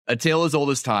A tale as old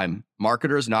as time,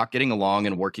 marketers not getting along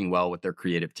and working well with their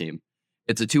creative team.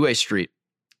 It's a two-way street.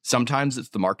 Sometimes it's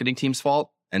the marketing team's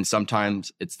fault, and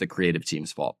sometimes it's the creative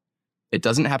team's fault. It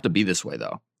doesn't have to be this way,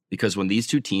 though, because when these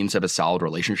two teams have a solid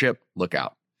relationship, look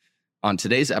out. On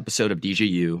today's episode of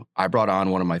DJU, I brought on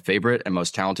one of my favorite and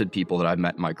most talented people that I've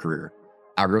met in my career,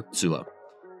 Algirt Sulo.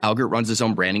 Algirt runs his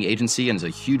own branding agency and is a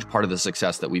huge part of the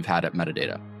success that we've had at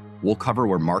Metadata. We'll cover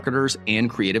where marketers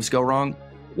and creatives go wrong,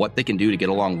 what they can do to get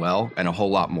along well, and a whole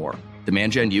lot more.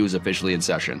 Demand Gen U is officially in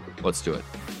session. Let's do it.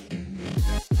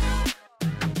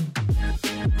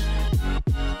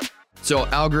 So,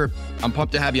 Algirt, I'm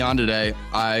pumped to have you on today.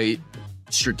 I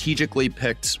strategically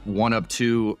picked one of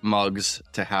two mugs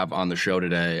to have on the show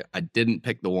today. I didn't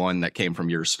pick the one that came from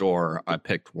your store. I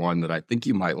picked one that I think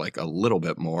you might like a little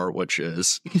bit more, which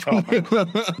is...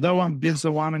 That one beats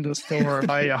the one in the store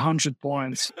by 100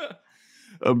 points.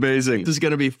 Amazing. This is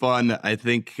going to be fun. I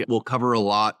think we'll cover a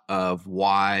lot of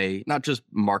why not just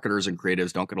marketers and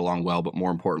creatives don't get along well, but more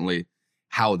importantly,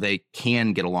 how they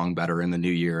can get along better in the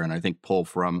new year. And I think pull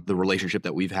from the relationship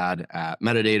that we've had at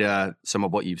Metadata, some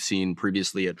of what you've seen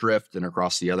previously at Drift and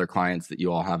across the other clients that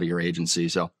you all have at your agency.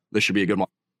 So this should be a good one.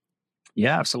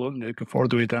 Yeah, absolutely. Looking forward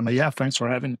to it. And yeah, thanks for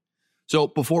having me. So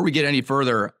before we get any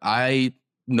further, I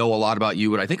know a lot about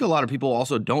you, but I think a lot of people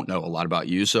also don't know a lot about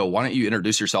you. So why don't you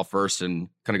introduce yourself first and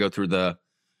kind of go through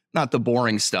not the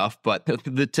boring stuff, but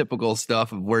the typical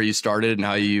stuff of where you started and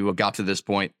how you got to this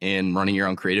point in running your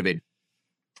own creative agency.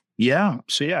 Yeah.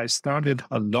 So I started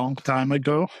a long time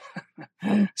ago,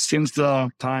 since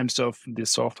the times of the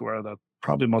software that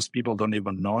probably most people don't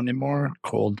even know anymore,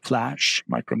 called Flash,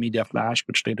 Micromedia Flash,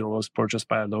 which later was purchased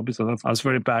by Adobe. So I was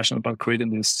very passionate about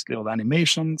creating these little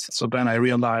animations. So then I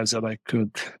realized that I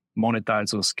could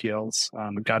monetize those skills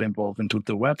and got involved into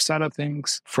the web side of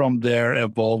things. From there,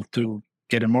 evolved to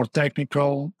getting more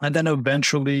technical, and then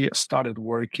eventually started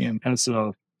working as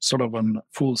a sort of a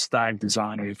full stack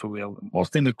designer, if you will,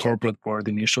 mostly in the corporate world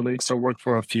initially. So I worked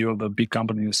for a few of the big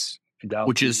companies.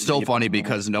 Which is so funny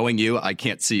because knowing you, I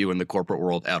can't see you in the corporate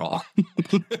world at all.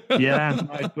 Yeah,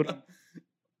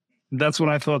 that's what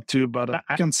I thought too, but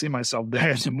I can't see myself there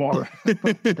anymore.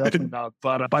 Definitely not.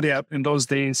 But yeah, in those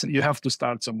days, you have to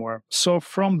start somewhere. So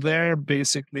from there,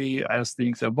 basically, as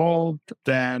things evolved,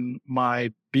 then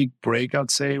my big break, I'd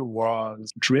say,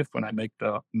 was Drift when I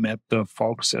met the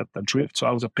folks at the Drift. So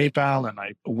I was at PayPal and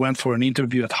I went for an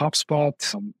interview at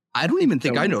HubSpot. I don't even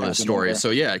think I know this story. So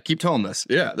yeah, keep telling this.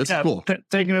 Yeah, that's cool.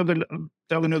 Telling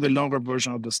you the longer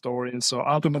version of the story. So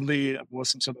ultimately, it was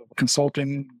some sort of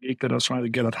consulting gig that I was trying to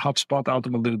get at HubSpot.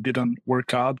 Ultimately, it didn't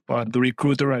work out. But the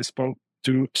recruiter I spoke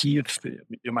to, Keith,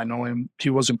 you might know him, he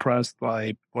was impressed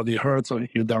by what he heard. So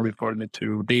he then referred me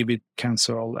to David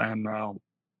Cancel and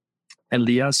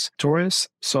Elias Torres.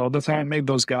 So that's how I met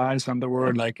those guys. And they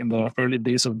were like in the early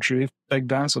days of Drift back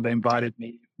then. So they invited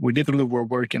me. We literally were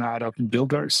working out of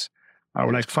builders. I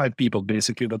were like 5 people,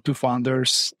 basically, the 2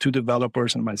 founders, 2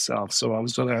 developers, and myself. So I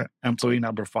was employee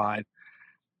number 5.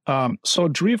 So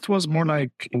Drift was more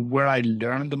like where I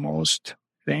learned the most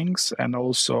things and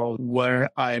also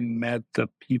where I met the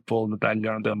people that I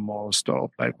learned the most of,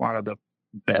 like one of the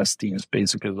best teams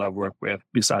basically that I work with,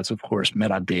 besides, of course,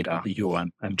 Metadata, you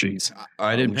and G's.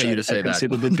 I didn't pay you to say that. I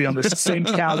consider to be on the same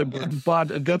caliber.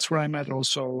 But that's where I met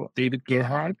also David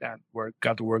Gerhardt and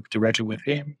got to work directly with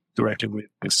him, directly with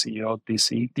the CEO of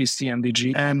DC and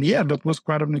DG. And yeah, that was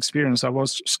quite an experience. I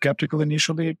was skeptical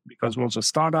initially because it was a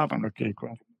startup and okay,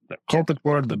 the corporate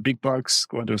world, the big bucks,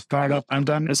 going to a startup. And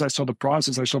then as I saw the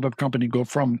process, I saw that company go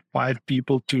from 5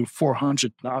 people to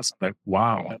 400 plus. Like,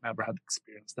 wow, I never had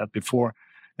experienced that before.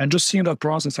 And just seeing that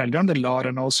process, I learned a lot,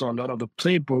 and also a lot of the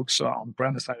playbooks on the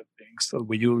brand side of things that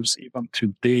we use even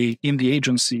today in the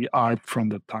agency are from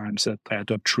the times at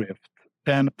Drift.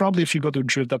 And probably if you go to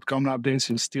drift.com nowadays,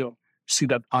 you still see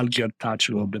that Algirt touch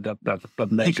a little bit,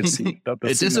 that legacy.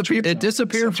 It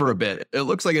disappeared for a bit. It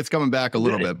looks like it's coming back a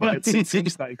little bit, but it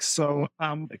seems like so.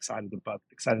 I'm excited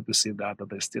to see that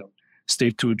they still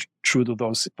stay true to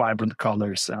those vibrant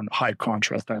colors and high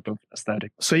contrast type of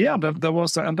aesthetic. So yeah, that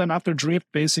was, and then after Drift,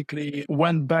 basically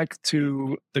went back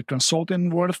to the consulting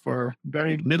world for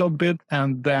very little bit,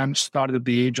 and then started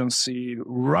the agency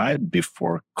right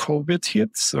before COVID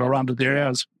hit. So around the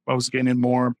area, I was getting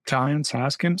more clients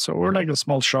asking. So we're like a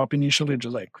small shop initially,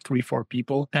 just like 3-4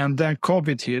 people. And then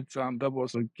COVID hit, and that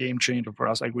was a game changer for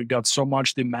us. Like we got so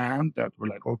much demand that we're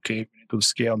like, okay, we need to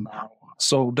scale now.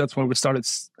 So that's when we started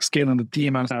scaling the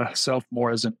team and ourselves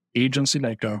more as an agency,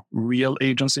 like a real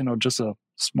agency, not just a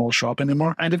small shop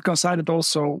anymore. And it coincided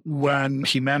also when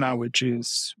Jimena, which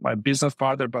is my business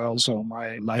partner, but also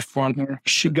my life partner,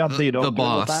 she got laid off. The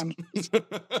boss.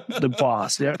 The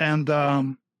boss, yeah.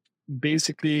 And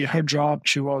basically her job,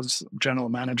 she was general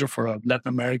manager for Latin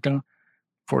America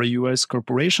for a US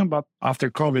corporation. But after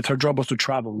COVID, her job was to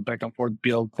travel back and forth,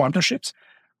 build partnerships.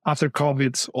 After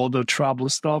COVID, all the travel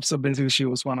stopped. So basically she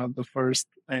was one of the first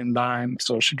in line.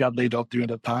 So she got laid off during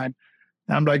that time.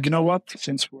 And I'm like, you know what?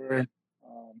 Since we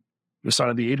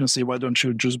started the agency, why don't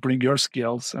you just bring your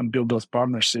skills and build those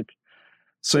partnerships?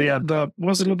 So yeah, that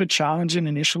was a little bit challenging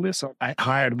initially. So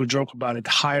we joke about it,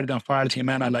 hired and fired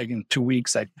Jimena like in 2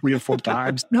 weeks, like 3 or 4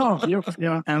 times.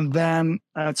 Yeah. And then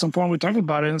at some point we talked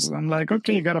about it. And I'm like,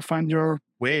 okay, you got to find your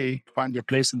way, find your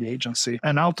place in the agency.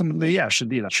 And ultimately, yeah, she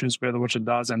did. She's great at what she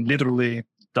does and literally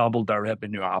doubled our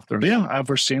revenue after. Yeah,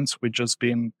 ever since we've just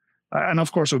been, and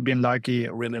of course we've been lucky,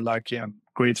 really lucky and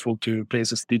grateful to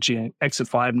places DG Exit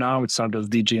 5 now. It started as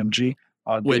DGMG.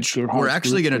 Which we're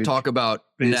actually going to talk about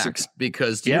next,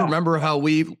 because do you remember how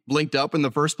we linked up in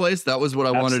the first place? That was what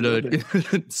I wanted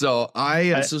to. So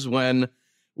this is when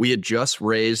we had just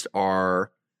raised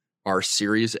our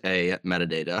Series A at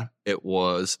Metadata. It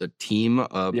was a team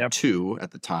of 2 at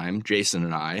the time, Jason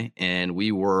and I, and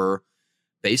we were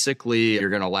basically, you're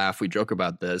going to laugh, we joke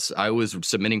about this. I was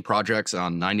submitting projects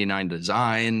on 99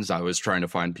 Designs. I was trying to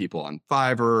find people on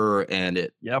Fiverr, and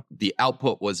the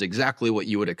output was exactly what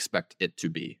you would expect it to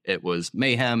be. It was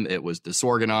mayhem. It was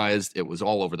disorganized. It was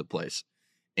all over the place.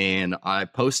 And I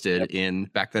posted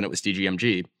back then it was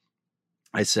DGMG.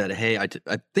 I said, hey, I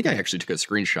think I actually took a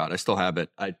screenshot. I still have it.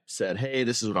 I said, hey,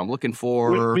 this is what I'm looking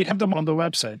for. We have them on the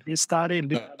website. We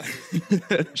started.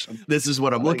 This is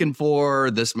what I'm looking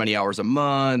for. This many hours a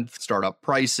month, startup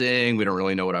pricing. We don't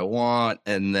really know what I want.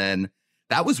 And then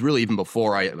that was really even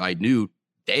before I knew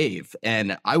Dave.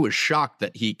 And I was shocked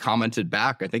that he commented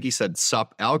back. I think he said,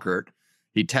 sup, Alkert.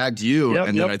 He tagged you.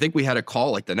 Then I think we had a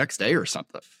call like the next day or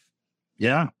something.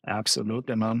 Yeah,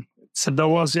 absolutely, man. So there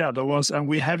was, and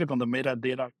we have it on the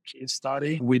Metadata case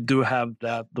study. We do have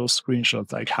those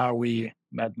screenshots, like how we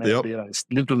met Metadata. It's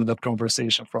literally that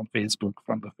conversation from the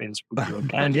Facebook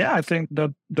group. And yeah, I think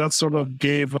that sort of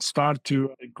gave a start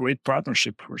to a great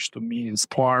partnership, which to me is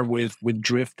par with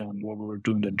Drift and what we were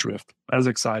doing at Drift. That's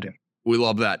exciting. We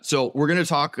love that. So we're going to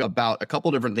talk about a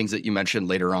couple different things that you mentioned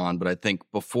later on, but I think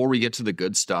before we get to the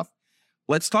good stuff,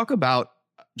 let's talk about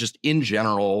just in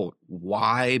general,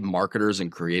 why marketers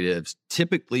and creatives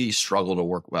typically struggle to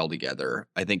work well together.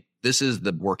 I think this is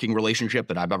the working relationship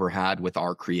that I've ever had with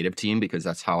our creative team, because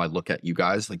that's how I look at you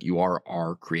guys. Like, you are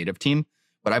our creative team,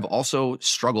 but I've also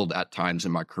struggled at times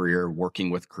in my career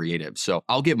working with creatives. So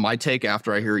I'll give my take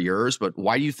after I hear yours, but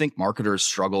why do you think marketers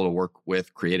struggle to work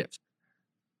with creatives?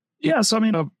 Yeah, so I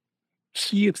mean,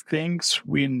 key things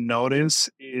we notice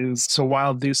is, so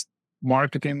while this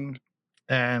marketing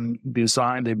and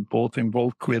design, they both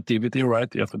involve creativity, right?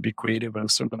 You have to be creative at a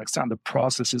certain extent. The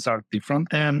processes are different.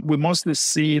 And we mostly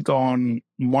see it on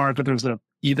marketers that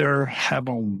either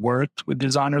haven't worked with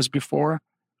designers before,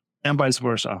 and vice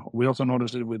versa. We also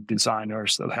notice it with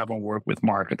designers that haven't worked with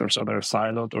marketers, or they're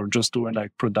siloed or just doing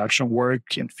like production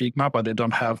work in Figma, but they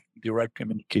don't have direct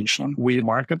communication with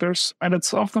marketers. And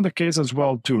it's often the case as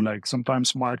well too. Like,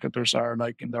 sometimes marketers are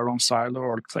like in their own silo,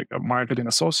 or it's like a marketing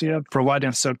associate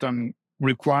providing certain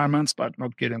requirements, but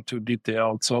not getting too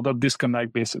detailed. So that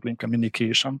disconnect basically in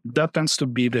communication, that tends to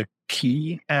be the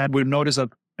key. And we notice that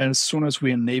as soon as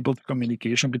we enable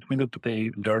communication between the two, they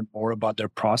learn more about their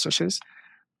processes.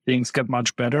 Things get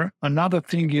much better. Another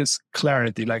thing is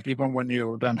clarity. Like, even when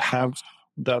you then have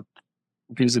that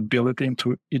visibility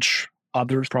into each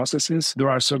other's processes,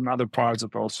 there are certain other parts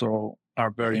that also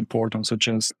are very important, such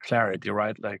as clarity,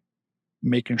 right? Like,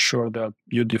 making sure that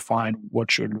you define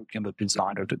what you're looking the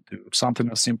designer to do. Something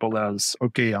as simple as,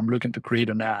 okay, I'm looking to create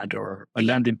an ad or a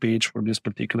landing page for this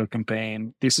particular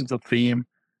campaign. This is the theme.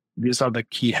 These are the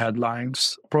key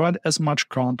headlines. Provide as much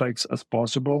context as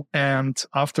possible. And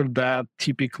after that,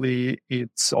 typically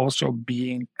it's also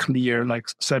being clear, like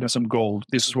setting some goals.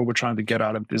 This is what we're trying to get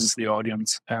out of. This is the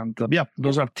audience. And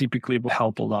those are typically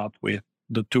help a lot with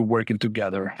the two working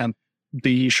together and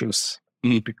the issues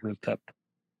typically that.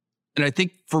 And I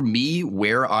think for me,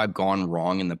 where I've gone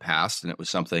wrong in the past, and it was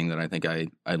something that I think I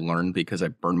learned because I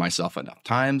burned myself enough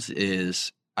times,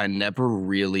 is I never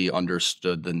really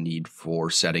understood the need for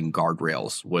setting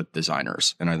guardrails with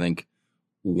designers. And I think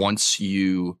once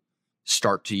you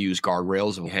start to use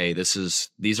guardrails of, hey,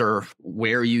 these are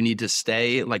where you need to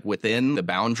stay, like within the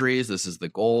boundaries, this is the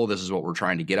goal, this is what we're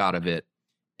trying to get out of it.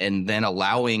 And then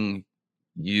allowing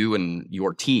you and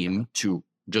your team to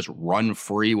just run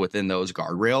free within those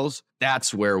guardrails,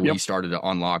 that's where we started to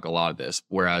unlock a lot of this.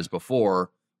 Whereas before,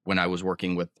 when I was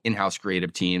working with in-house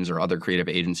creative teams or other creative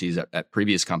agencies at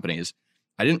previous companies,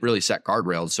 I didn't really set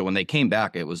guardrails. So when they came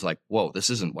back, it was like, whoa, this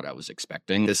isn't what I was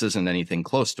expecting. This isn't anything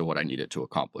close to what I needed to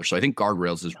accomplish. So I think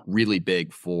guardrails is really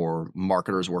big for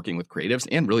marketers working with creatives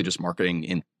and really just marketing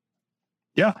in.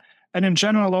 Yeah. And in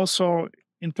general, also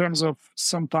in terms of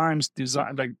sometimes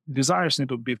designers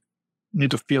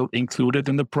need to feel included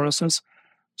in the process.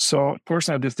 So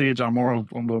personally at this stage, I'm more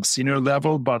on the senior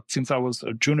level, but since I was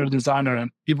a junior designer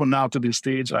and even now to this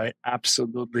stage, I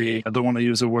don't want to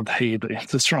use the word hate.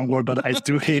 It's a strong word, but I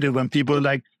do hate it when people are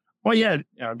like, oh yeah,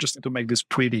 just need to make this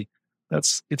pretty.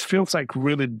 It feels like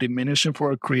really diminishing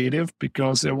for a creative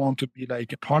because they want to be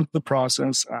like a part of the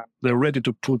process. They're ready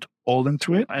to put all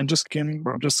into it and just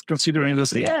considering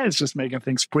this, it's just making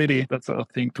things pretty. That's a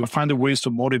thing to find the ways to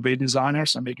motivate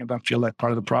designers and making them feel like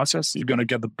part of the process. You're going to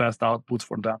get the best output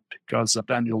for them because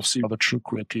then you'll see the true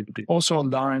creativity. Also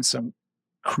allowing some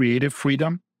creative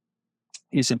freedom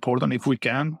is important if we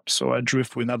can. So at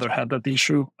Drift, we never had that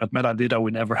issue. At Metadata,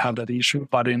 we never had that issue.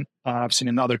 But I've seen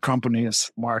in other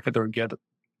companies, marketers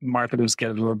get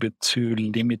a little bit too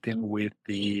limiting with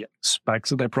the specs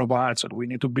that they provide. So we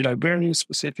need to be like very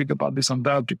specific about this and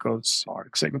that because our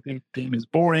executive team is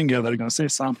boring. Yeah, they're going to say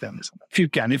something. If you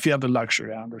have the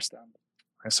luxury, I understand.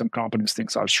 And some companies,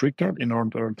 things are stricter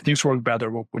things work better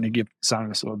when you give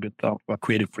designers a little bit of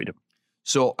creative freedom.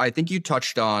 So I think you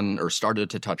touched on or started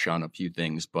to touch on a few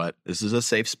things, but this is a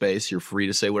safe space. You're free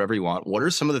to say whatever you want. What are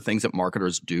some of the things that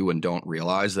marketers do and don't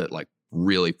realize that like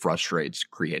really frustrates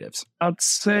creatives? I'd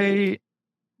say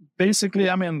basically,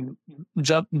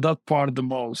 that part the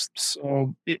most.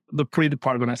 So the pretty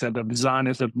part, when I said that design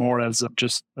is that more as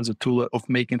a tool of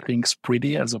making things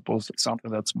pretty as opposed to something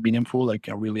that's meaningful, like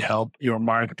can really help your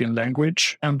marketing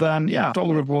language. And then, it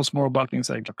all revolves more about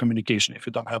things like communication. If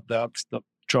you don't have that, the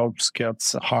jobs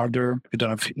gets harder. If you don't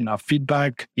have enough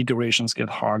feedback, iterations get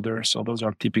harder. So those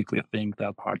are typically things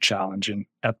that are challenging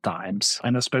at times.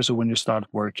 And especially when you start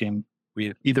working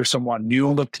with either someone new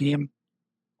on the team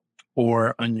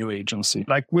or a new agency.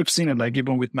 Like we've seen it, like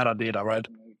even with Metadata, right?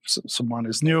 Someone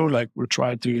is new, like we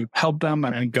try to help them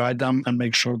and guide them and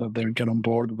make sure that they get on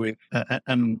board with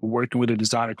and working with the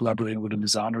designer, collaborating with the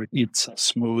designer. It's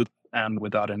smooth and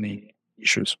without any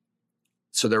issues.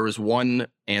 So there was one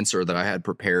answer that I had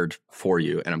prepared for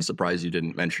you, and I'm surprised you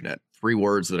didn't mention it. 3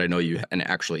 words that I know you and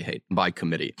actually hate: by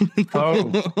committee.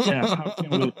 Oh,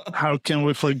 yeah. How can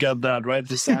we forget that, right?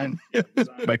 Design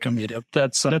by committee.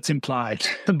 That's implied.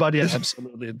 But yeah,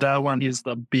 absolutely. That one is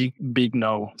the big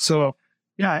no. So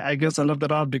yeah, I guess I left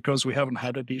that out because we haven't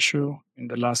had an issue in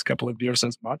the last couple of years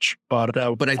as much. But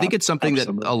I think it's something that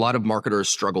a lot of marketers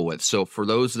struggle with. So for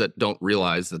those that don't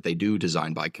realize that they do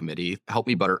design by committee, help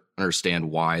me better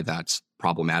understand why that's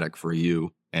problematic for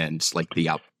you and like the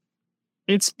out.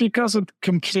 It's because it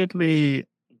completely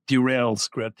derails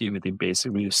creativity,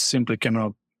 basically. You simply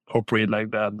cannot operate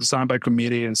like that. Design by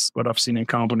committee is what I've seen in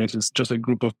companies. It's just a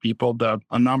group of people that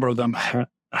a number of them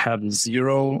have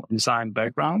zero design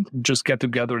background, just get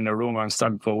together in a room and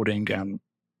start voting. And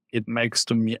it makes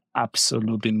to me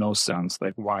absolutely no sense.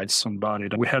 Like why somebody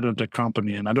that we had at the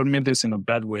company, and I don't mean this in a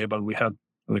bad way, but we had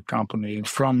the company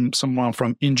from someone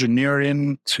from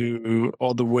engineering to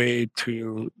all the way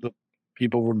to the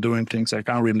people were doing things like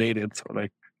unrelated, so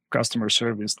like customer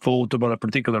service, thought about a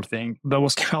particular thing. That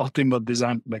was the ultimate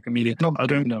design by committee. Not I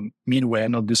don't in a mean way,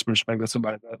 not disrespect that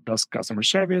somebody that does customer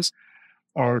service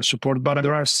or support, but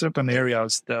there are certain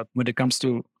areas that when it comes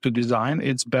to design,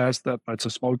 it's best that it's a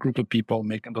small group of people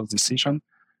making those decisions.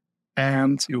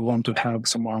 And you want to have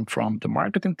someone from the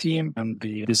marketing team and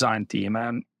the design team.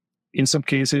 And in some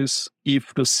cases,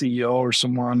 if the CEO or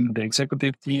someone, the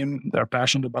executive team, they're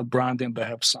passionate about branding, they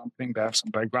have some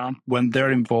background. When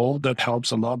they're involved, that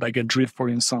helps a lot. Like at Drift, for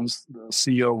instance, the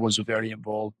CEO was very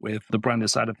involved with the branding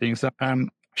side of things. And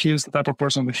he's the type of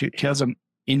person that he has an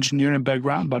engineering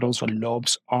background, but also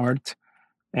loves art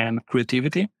and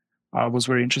creativity. I was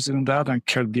very interested in that and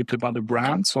cared deeply about the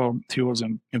brand. So he was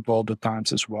involved at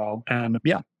times as well. And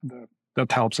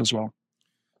that helps as well.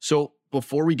 So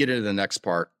before we get into the next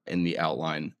part in the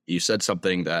outline, you said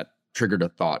something that triggered a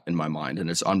thought in my mind, and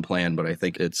it's unplanned, but I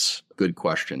think it's a good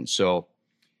question. So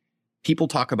people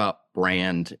talk about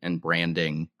brand and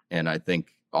branding, and I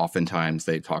think oftentimes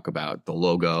they talk about the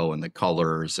logo and the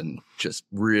colors and just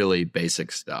really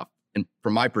basic stuff. And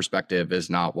from my perspective, is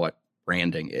not what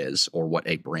branding is or what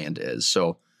a brand is.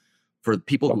 So for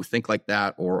people who think like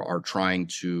that or are trying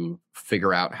to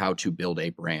figure out how to build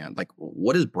a brand, like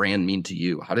what does brand mean to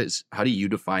you? How do you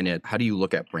define it? How do you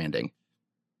look at branding?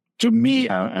 To me,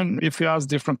 and if you ask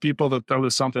different people that tell you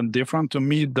something different, to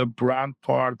me, the brand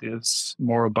part is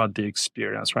more about the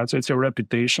experience, right? So it's a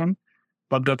reputation,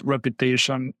 but that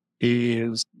reputation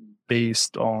is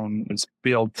based on, it's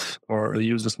built or the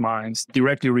user's minds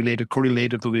directly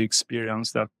correlated to the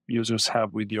experience that users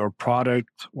have with your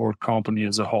product or company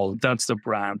as a whole. That's the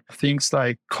brand. Things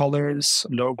like colors,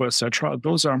 logo, etc.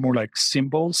 Those are more like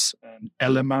symbols and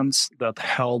elements that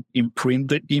help imprint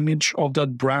the image of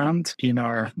that brand in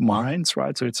our minds,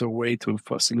 right? So it's a way to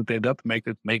facilitate that, make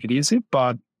it easy.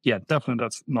 But yeah, definitely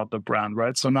that's not the brand,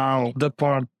 right? So now that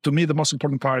part, to me, the most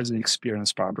important part is the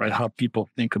experience part, right? How people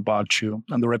think about you,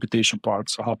 and the reputation part.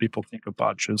 So how people think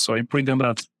about you. So imprinting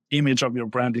that image of your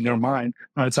brand in your mind,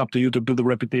 now it's up to you to build the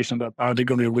reputation that are they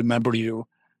going to remember you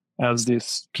as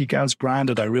this kick-ass brand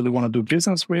that I really want to do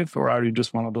business with, or are you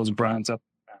just one of those brands that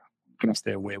I'm going to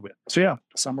stay away with? So yeah,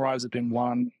 to summarize it in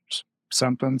one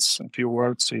sentence, a few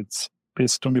words, it's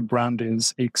to me, brand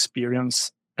is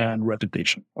experience and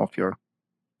reputation of your.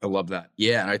 I love that.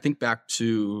 Yeah. And I think back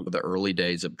to the early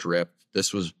days of Drift.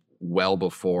 This was well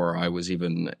before I was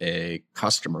even a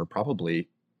customer, probably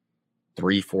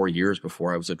 3-4 years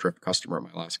before I was a Drift customer.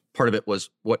 My last part of it was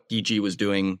what DG was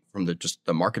doing from just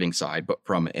the marketing side, but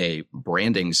from a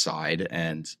branding side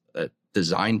and a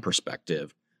design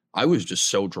perspective, I was just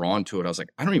so drawn to it. I was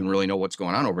like, I don't even really know what's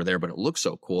going on over there, but it looks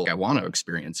so cool. I want to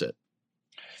experience it.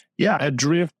 Yeah, at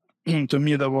Drift, to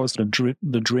me, that was the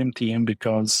dream team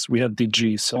because we had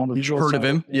DG. So on the visual Heard side, of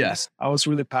him? Yes. I was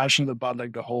really passionate about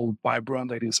like the whole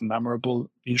vibrant, like these memorable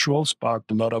visuals, but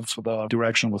a lot of the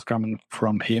direction was coming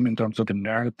from him in terms of the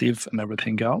narrative and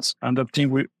everything else. And the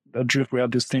team at Drift, we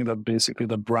had this thing that basically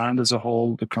the brand as a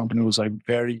whole, the company was like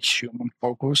very human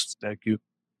focused. Like you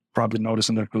probably noticed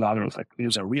in their collaterals, like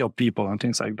these are real people and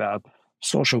things like that.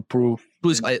 Social proof. It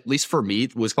was, at least for me,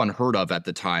 it was unheard of at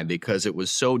the time because it was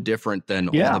so different than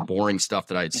all the boring stuff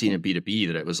that I had seen in B2B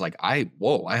that it was like, I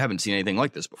haven't seen anything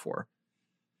like this before.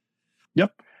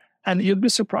 Yep. And you'd be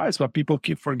surprised, but people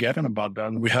keep forgetting about that.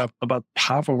 And we have about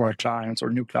half of our clients or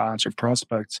new clients or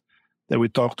prospects that we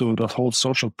talk to, the whole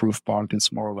social proof part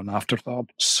is more of an afterthought.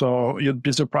 So you'd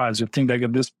be surprised. You think like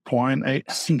at this point,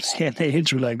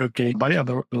 age, you're like, okay, but yeah,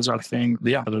 those are things,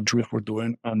 the Drift we're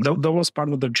doing. And that was part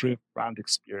of the Drift brand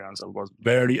experience.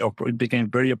 It became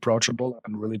very approachable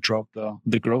and really drove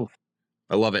the growth.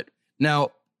 I love it.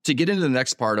 Now, to get into the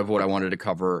next part of what I wanted to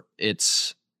cover,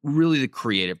 it's really the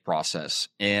creative process.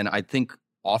 And I think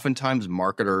oftentimes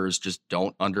marketers just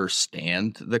don't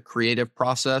understand the creative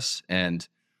process and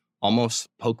almost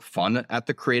poke fun at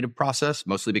the creative process,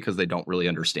 mostly because they don't really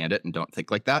understand it and don't think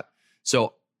like that.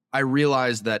 So I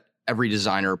realize that every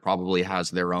designer probably has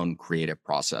their own creative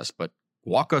process, but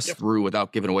walk us through,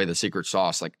 without giving away the secret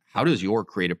sauce, like how does your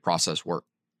creative process work?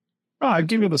 Oh, I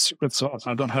give you the secret sauce.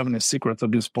 I don't have any secrets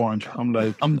at this point.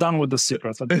 I'm done with the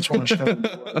secrets. I just want to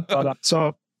share.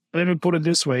 So let me put it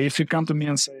this way. If you come to me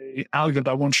and say, Algert,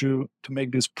 I want you to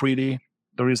make this pretty,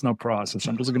 there is no process.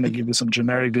 I'm just going to give you some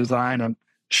generic design and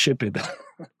ship it.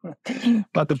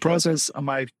 But the process,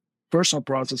 my personal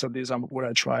process at least, what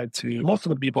I try to, most of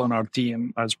the people on our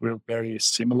team, as we're very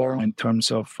similar in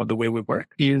terms of the way we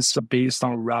work, is based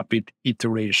on rapid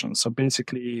iteration. So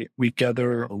basically we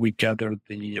gather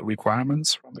the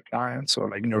requirements from the client. So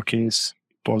like in your case,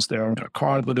 post their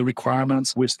card with the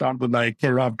requirements. We start with like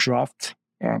a rough draft,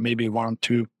 maybe 1,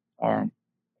 2, or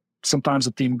sometimes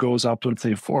the team goes up to, let's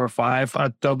say, 4 or 5.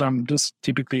 I tell them just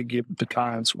typically give the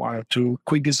clients 1 or 2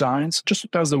 quick designs just to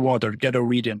test the water, get a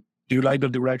reading. Do you like the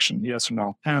direction? Yes or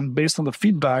no? And based on the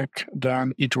feedback,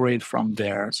 then iterate from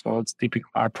there. So it's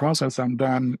typical our process. And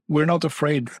then we're not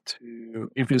afraid to,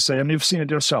 if you say, and you've seen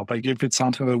it yourself, like if it's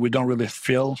something that we don't really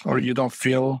feel or you don't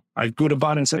feel like good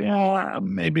about it and say, yeah,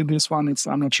 maybe this one,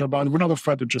 I'm not sure about it. We're not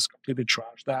afraid to just completely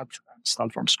trash that and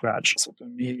start from scratch. So to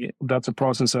me, that's a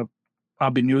process that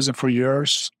I've been using for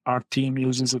years. Our team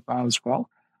uses it now as well.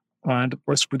 And it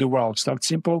works pretty well. Start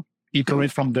simple,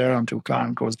 iterate from there until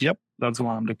client goes, yep, that's what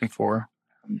I'm looking for.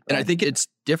 And I think it's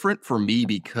different for me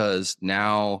because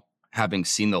now, having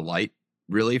seen the light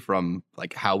really from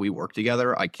like how we work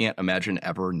together, I can't imagine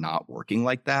ever not working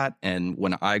like that. And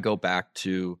when I go back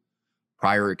to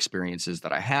prior experiences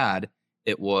that I had,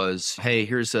 it was, hey,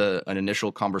 here's an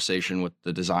initial conversation with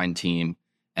the design team,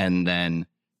 and then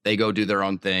they go do their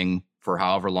own thing for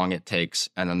however long it takes.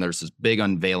 And then there's this big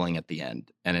unveiling at the end.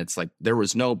 And it's like, there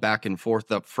was no back and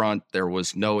forth up front. There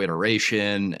was no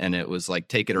iteration. And it was like,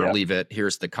 take it or leave it.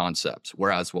 Here's the concepts.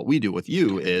 Whereas what we do with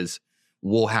you is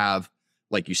we'll have,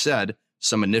 like you said,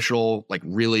 some initial, like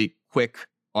really quick,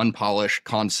 unpolished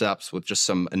concepts with just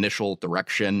some initial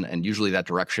direction. And usually that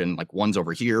direction, like one's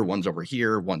over here, one's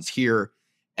here.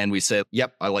 And we say,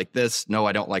 yep, I like this. No,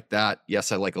 I don't like that.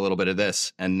 Yes, I like a little bit of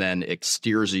this. And then it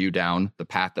steers you down the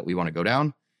path that we want to go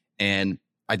down. And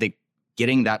I think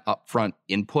getting that upfront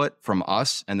input from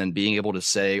us and then being able to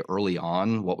say early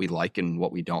on what we like and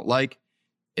what we don't like,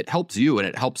 it helps you and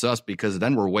it helps us because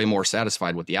then we're way more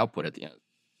satisfied with the output at the end.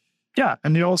 Yeah.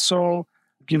 And it also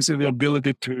gives you the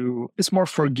ability to, it's more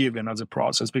forgiving as a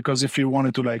process, because if you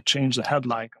wanted to like change the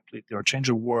headline completely or change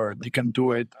a word, you can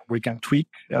do it. We can tweak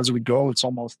as we go. It's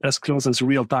almost as close as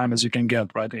real time as you can get,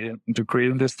 right, into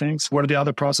creating these things. Where the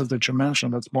other process that you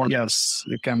mentioned, that's more, yes,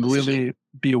 you can really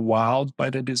be wowed by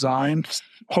the design,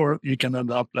 or you can end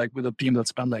up like with a team that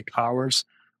spent like hours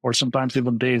or sometimes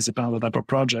even days, depending on the type of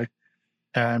project,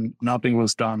 and nothing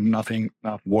was done, nothing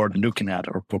not worth looking at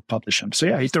or publishing. So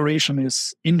yeah, iteration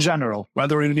is in general,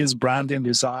 whether it is branding,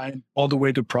 design, all the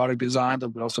way to product design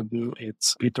that we also do,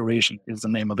 it's iteration is the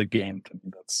name of the game. To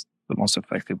me, that's the most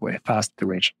effective way. Fast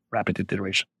iteration, rapid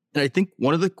iteration. And I think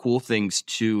one of the cool things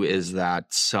too is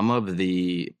that some of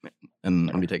the, and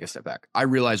let me take a step back. I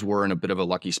realize we're in a bit of a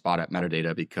lucky spot at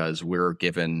Metadata because we're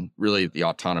given really the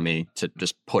autonomy to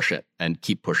just push it and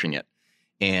keep pushing it.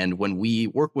 And when we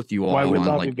work with you all on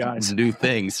like new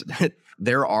things,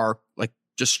 there are like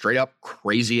just straight up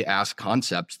crazy ass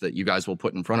concepts that you guys will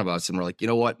put in front of us. And we're like, you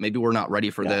know what? Maybe we're not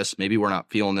ready for this. Maybe we're not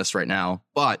feeling this right now,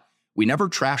 but we never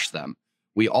trash them.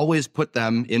 We always put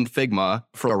them in Figma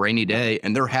for a rainy day.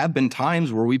 And there have been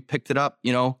times where we picked it up,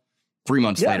 3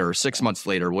 months later, 6 months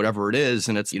later, whatever it is.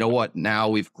 And it's, you know what? Now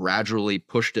we've gradually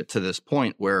pushed it to this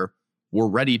point where we're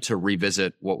ready to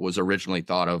revisit what was originally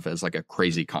thought of as like a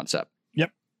crazy concept.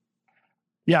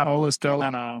 Yeah, I always tell,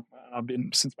 and I've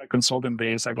been since my consulting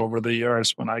days, like over the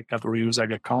years, when I got to reuse like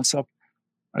a concept,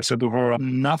 I said to her,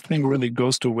 nothing really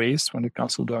goes to waste when it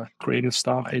comes to the creative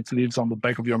stuff. It lives on the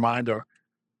back of your mind or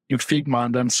in Figma,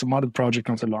 and then some other project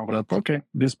comes along with it. Okay,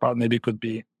 this part maybe could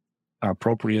be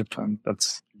appropriate, and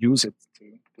let's use it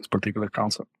to this particular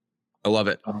concept. I love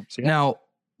it. Now,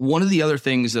 one of the other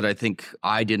things that I think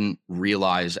I didn't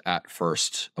realize at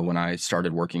first when I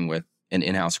started working with an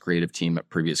in-house creative team at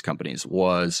previous companies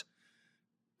was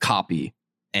copy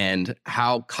and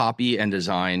how copy and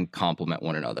design complement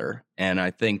one another. And I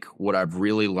think what I've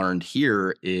really learned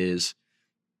here is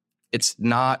it's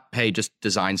not, hey, just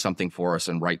design something for us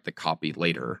and write the copy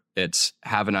later. It's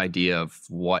have an idea of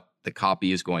what the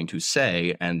copy is going to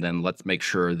say, and then let's make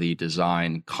sure the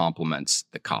design complements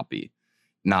the copy,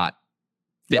 not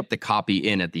fit the copy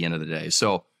in at the end of the day.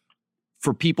 So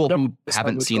for people who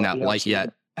haven't seen that light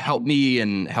yet, help me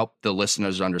and help the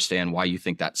listeners understand why you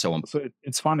think that's so important. So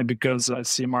it's funny because I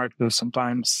see marketers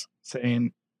sometimes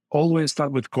saying, always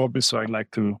start with copy. So I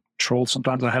like to troll.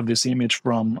 Sometimes I have this image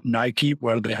from Nike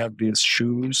where they have these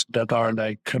shoes that are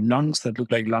like lungs, that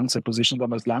look like lungs. I position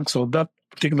them as lungs. So that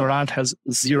particular ad has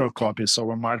 0 copy. So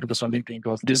when marketers on LinkedIn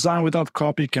goes, design without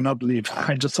copy cannot live.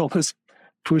 I just always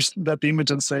push that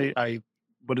image and say, I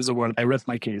rest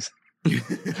my case.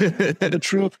 The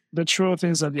truth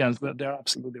is that yes, they're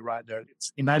absolutely right there.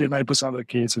 It's in 99% of the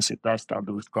cases it does start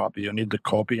with copy. You need the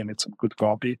copy, and it's a good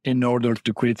copy in order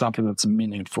to create something that's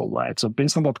meaningful, right? So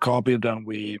based on that copy, then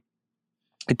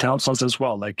it helps us as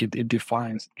well. Like it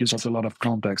gives us a lot of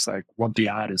context, like what the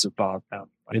ad is about. And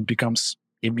it becomes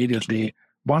immediately,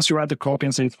 once you write the copy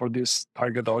and say it's for this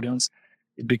target audience,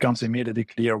 it becomes immediately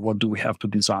clear what do we have to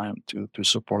design to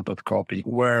support that copy.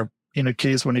 Where in a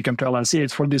case when you can tell us,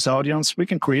 it's for this audience, we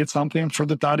can create something for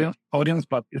the audience,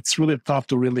 but it's really tough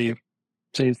to really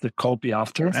change the copy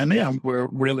after. And yeah, we're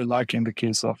really lucky in the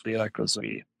case of Data because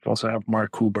we also have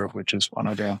Mark Huber, which is one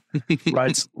of the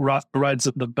writes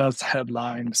the best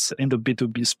headlines in the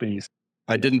B2B space.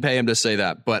 I didn't pay him to say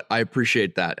that, but I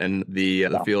appreciate that. And the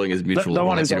feeling is mutual. I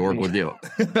want to work with you.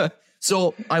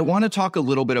 So I want to talk a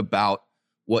little bit about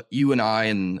what you and I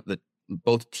and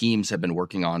both teams have been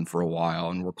working on for a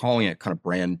while, and we're calling it kind of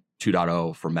brand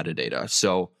 2.0 for metadata.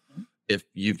 So if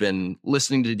you've been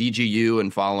listening to DGU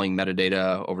and following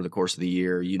metadata over the course of the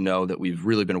year, you know that we've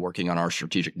really been working on our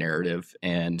strategic narrative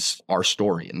and our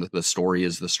story. And the story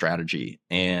is the strategy.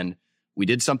 And we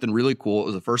did something really cool. It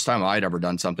was the first time I'd ever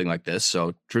done something like this.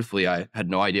 So truthfully, I had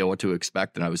no idea what to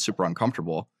expect and I was super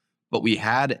uncomfortable. But we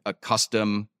had a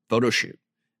custom photo shoot.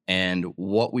 And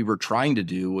what we were trying to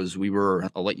do was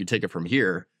I'll let you take it from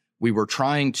here. We were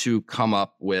trying to come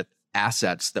up with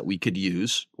assets that we could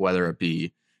use, whether it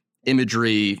be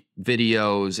imagery,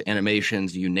 videos,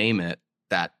 animations, you name it,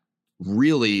 that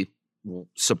really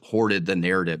supported the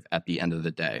narrative at the end of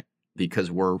the day,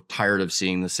 because we're tired of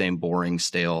seeing the same boring,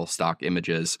 stale stock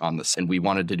images on this. And we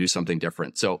wanted to do something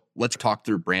different. So let's talk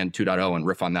through brand 2.0 and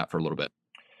riff on that for a little bit.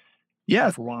 Yeah,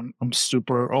 for one,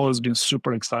 always been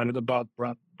super excited about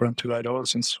Brand 2.0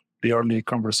 since the early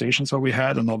conversations that we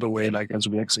had, and all the way, like, as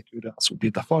we executed, as we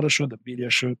did the photo shoot, the video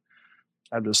shoot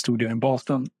at the studio in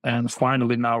Boston. And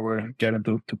finally, now we're getting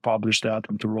to publish that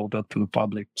and to roll that to the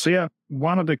public. So yeah,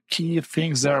 one of the key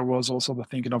things there was also the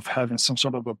thinking of having some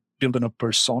sort of building a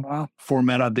persona for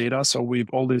metadata. So we've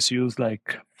always used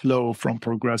like Flow from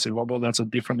Progressive, although that's a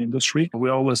different industry. We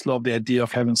always love the idea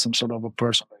of having some sort of a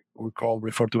person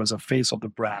refer to as a face of the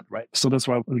brand, right? So that's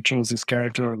why we chose this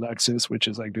character, Alexis, which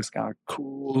is like this kind of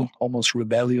cool, almost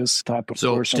rebellious type of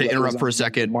person. So to interrupt for a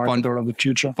second,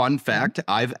 fun fact,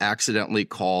 I've accidentally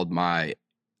called my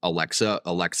Alexa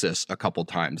Alexis a couple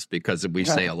times because we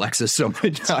say Alexis so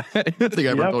many times. I don't think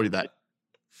I ever told you that.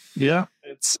 Yeah,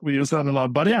 we use that a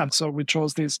lot. But yeah, so we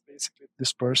chose this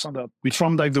person that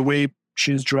from like the way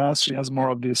she's dressed, she has more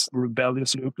of this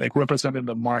rebellious look, like representing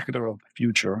the marketer of the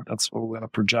future. That's what we're going to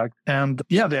project. And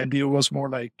yeah, the idea was more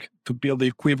like to build the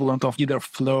equivalent of either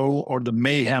Flow or the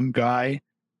Mayhem guy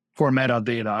for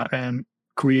metadata and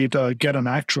get an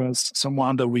actress,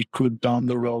 someone that we could down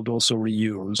the road also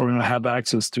reuse or have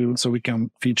access to, so we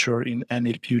can feature in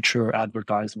any future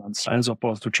advertisements, as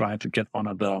opposed to trying to get one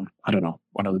of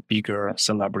the bigger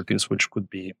celebrities, which could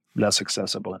be less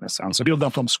accessible in a sense. So build them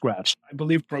from scratch. I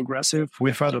believe Progressive,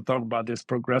 we've had to talk about this,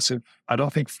 Progressive. I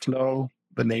don't think Flow,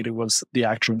 the lady the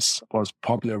actress was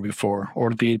popular before,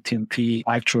 or the AT&T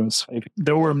actress.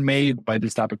 They were made by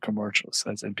this type of commercials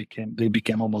as they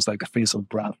became almost like the face of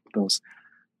brand for those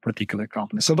particular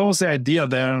company. So that was the idea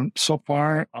there. So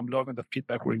far, I'm loving the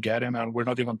feedback we're getting, and we're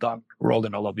not even done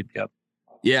rolling all of it yet.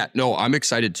 Yeah, no, I'm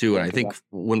excited too. And I think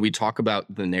when we talk about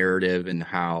the narrative and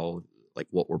how, like,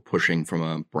 what we're pushing from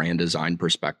a brand design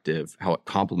perspective, how it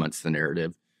complements the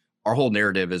narrative, our whole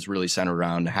narrative is really centered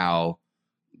around how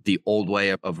the old way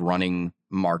of running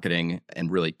marketing and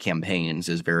really campaigns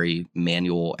is very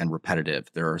manual and repetitive.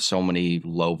 There are so many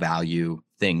low value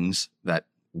things that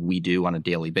we do on a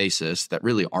daily basis that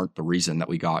really aren't the reason that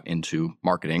we got into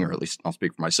marketing, or at least I'll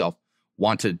speak for myself,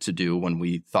 wanted to do when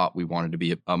we thought we wanted to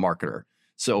be a marketer.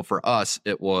 So for us,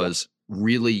 it was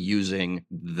really using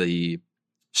the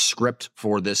script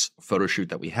for this photo shoot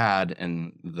that we had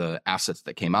and the assets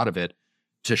that came out of it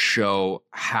to show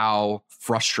how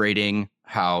frustrating,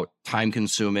 how time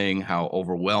consuming, how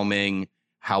overwhelming,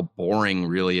 how boring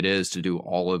really it is to do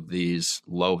all of these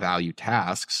low value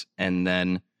tasks, and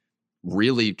then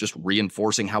really just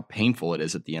reinforcing how painful it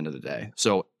is at the end of the day.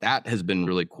 So that has been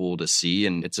really cool to see.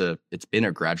 And it's been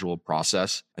a gradual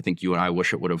process. I think you and I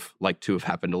wish it would have liked to have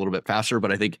happened a little bit faster,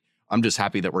 but I think I'm just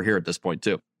happy that we're here at this point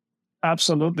too.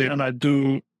 Absolutely. And I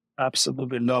do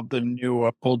absolutely love the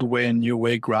new old way and new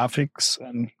way graphics.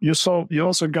 And you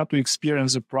also got to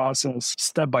experience the process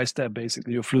step by step.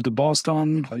 Basically, you flew to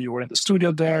Boston, you were in the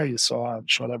studio there, you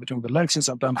showed everything with Alexis,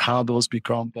 and then how those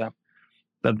become that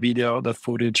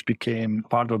footage became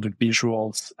part of the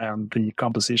visuals and the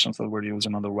compositions that we're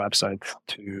using on the website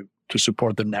to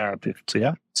support the narrative. So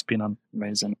yeah, it's been an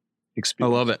amazing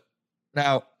experience. I love it.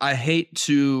 Now, I hate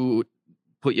to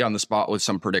put you on the spot with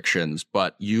some predictions,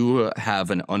 but you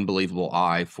have an unbelievable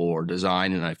eye for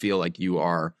design, and I feel like you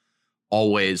are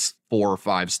always 4 or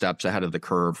 5 steps ahead of the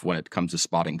curve when it comes to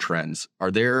spotting trends.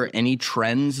 Are there any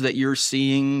trends that you're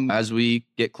seeing as we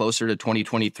get closer to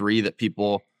 2023 that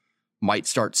people might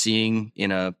start seeing in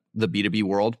the B2B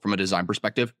world from a design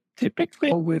perspective?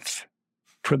 Typically with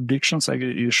predictions, like,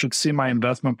 you should see my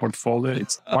investment portfolio.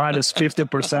 It's minus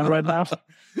 50% right now.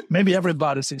 Maybe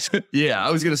everybody sees. Yeah,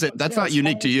 I was going to say, that's not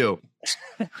unique to you.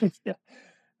 Yeah.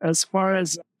 As far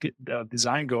as the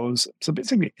design goes, so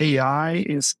basically AI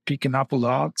is picking up a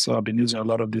lot. So I've been using a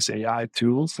lot of these AI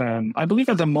tools. And I believe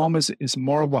at the moment it's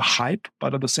more of a hype,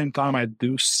 but at the same time, I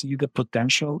do see the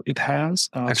potential it has.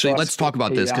 Actually, let's talk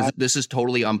about this, because this is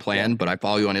totally unplanned, but I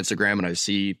follow you on Instagram and I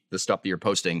see the stuff that you're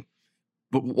posting.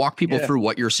 But walk people through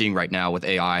what you're seeing right now with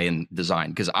AI and design,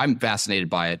 because I'm fascinated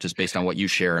by it just based on what you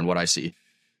share and what I see.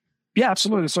 Yeah,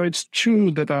 absolutely. So it's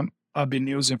true that I've been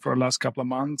using for the last couple of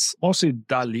months. Mostly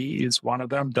DALL-E is one of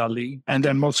them, DALL-E. And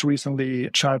then most recently,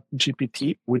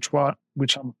 ChatGPT, which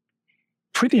I'm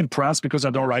pretty impressed because I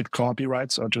don't write copy,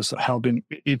 right? So just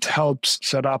it helps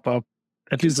set up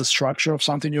at least the structure of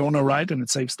something you want to write, and it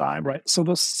saves time, right? So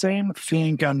the same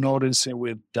thing I'm noticing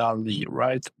with DALL-E,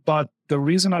 right? But the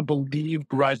reason I believe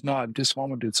right now at this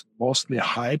moment it's mostly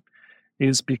hype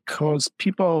is because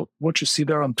what you see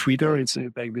there on Twitter, it's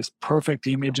like these perfect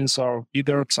images, or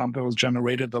either something was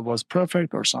generated that was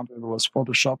perfect or something that was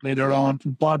Photoshopped later on.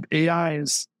 But AI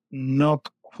is not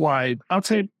quite, I'd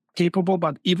say, capable,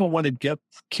 but even when it gets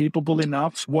capable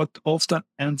enough, what often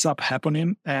ends up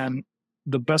happening, and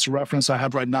the best reference I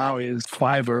have right now is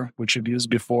Fiverr, which I've used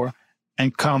before,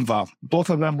 and Canva. Both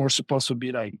of them were supposed to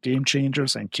be like game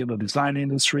changers and kill the design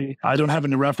industry. I don't have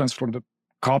any reference for the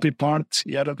copy part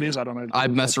yet, at least. I don't know.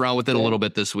 I've messed around with it a little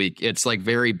bit this week. It's like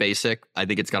very basic. I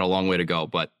think it's got a long way to go,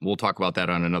 but we'll talk about that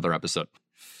on another episode.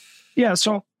 Yeah,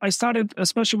 so I started,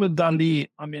 especially with DALL-E.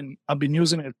 I mean, I've been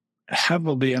using it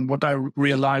heavily, and what I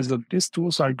realized that these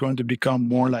tools are going to become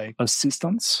more like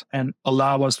assistants and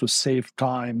allow us to save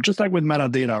time, just like with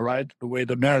metadata, right? The way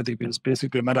the narrative is,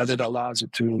 basically metadata allows you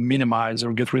to minimize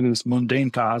or get rid of these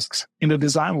mundane tasks. In the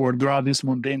design world, there are these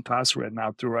mundane tasks right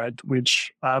now too, right?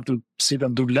 Which I have to sit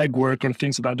and do legwork or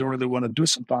things that I don't really want to do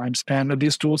sometimes. And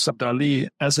these tools at DALL-E,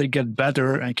 as they get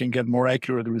better and can get more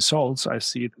accurate results, I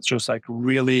see it's just like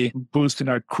really boosting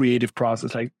our creative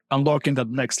process, like unlocking that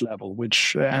next level,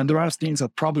 which, and there are things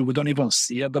that probably we don't even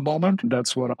see at the moment.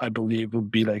 That's what I believe will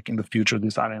be like in the future,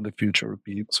 design in the future would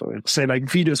be. So say like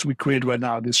videos we create right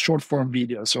now, these short form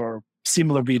videos or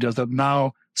similar videos that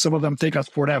now some of them take us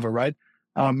forever, right?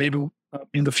 Maybe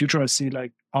in the future, I see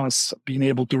like us being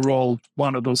able to roll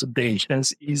one of those a day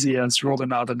as easy as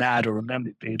rolling out an ad or a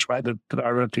landing page, right? That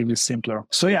are relatively simpler.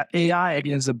 So yeah, AI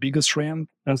is the biggest trend.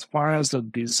 As far as the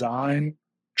design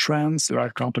trends, there are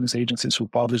companies, agencies who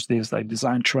publish these like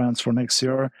design trends for next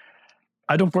year.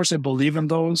 I don't personally believe in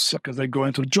those because they go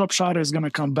into job shot is going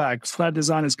to come back, flat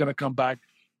design is going to come back.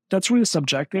 That's really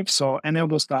subjective. So any of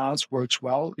those styles works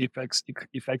well if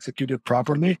executed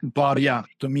properly. But yeah,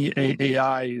 to me,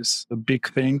 AI is a big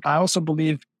thing. I also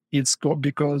believe it's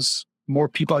because more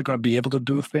people are going to be able to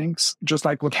do things, just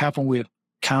like what happened with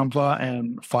Canva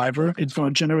and Fiverr. It's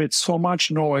going to generate so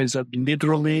much noise that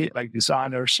literally like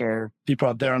designers or people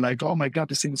out there are like, oh my God,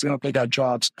 this thing is going to take our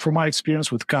jobs. From my experience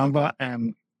with Canva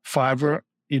and Fiverr,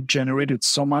 it generated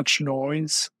so much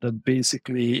noise that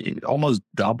basically it almost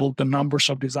doubled the numbers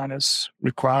of designers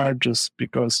required just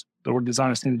because there were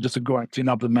designers needed just to go and clean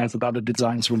up the mess that other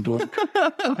designers were doing.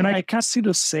 And I can't see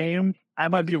the same. I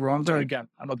might be wrong there. Again,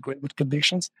 I'm not great with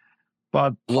conditions,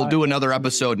 but we'll do another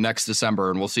episode next December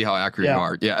and we'll see how accurate you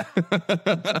are. Yeah.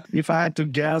 If I had to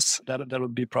guess, that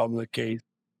would be probably the case.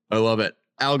 I love it.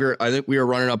 Alger, I think we are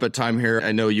running up at time here.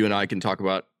 I know you and I can talk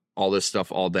about all this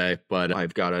stuff all day, but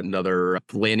I've got another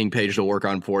landing page to work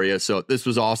on for you. So this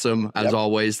was awesome. As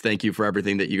always, thank you for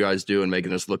everything that you guys do and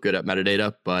making us look good at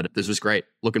metadata. But this was great.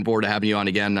 Looking forward to having you on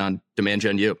again on Demand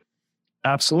Gen U.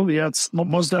 Absolutely. Yeah, it's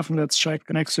most definitely. Let's check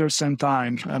next year, same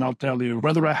time. And I'll tell you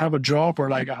whether I have a job or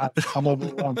like I have to come over.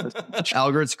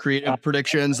 Alger's creative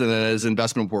predictions and then his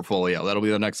investment portfolio. That'll be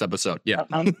the next episode. Yeah.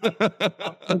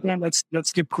 Again,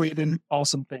 let's keep creating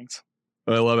awesome things.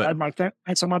 I love it. Mark,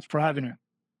 thanks so much for having me.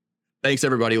 Thanks,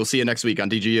 everybody. We'll see you next week on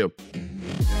DGU.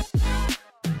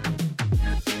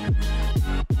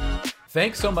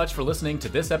 Thanks so much for listening to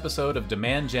this episode of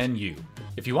Demand Gen U.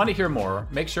 If you want to hear more,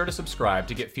 make sure to subscribe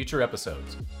to get future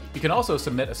episodes. You can also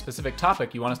submit a specific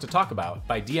topic you want us to talk about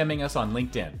by DMing us on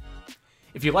LinkedIn.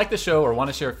 If you like the show or want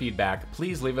to share feedback,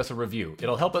 please leave us a review.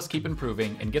 It'll help us keep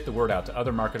improving and get the word out to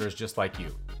other marketers just like you.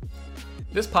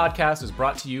 This podcast is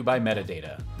brought to you by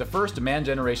Metadata, the first demand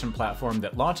generation platform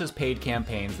that launches paid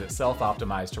campaigns that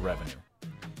self-optimize to revenue.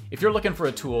 If you're looking for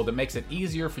a tool that makes it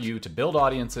easier for you to build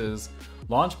audiences,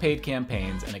 launch paid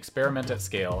campaigns, and experiment at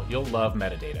scale, you'll love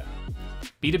Metadata.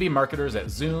 B2B marketers at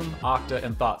Zoom, Okta,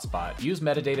 and ThoughtSpot use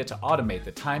Metadata to automate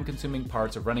the time-consuming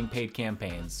parts of running paid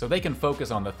campaigns so they can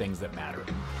focus on the things that matter.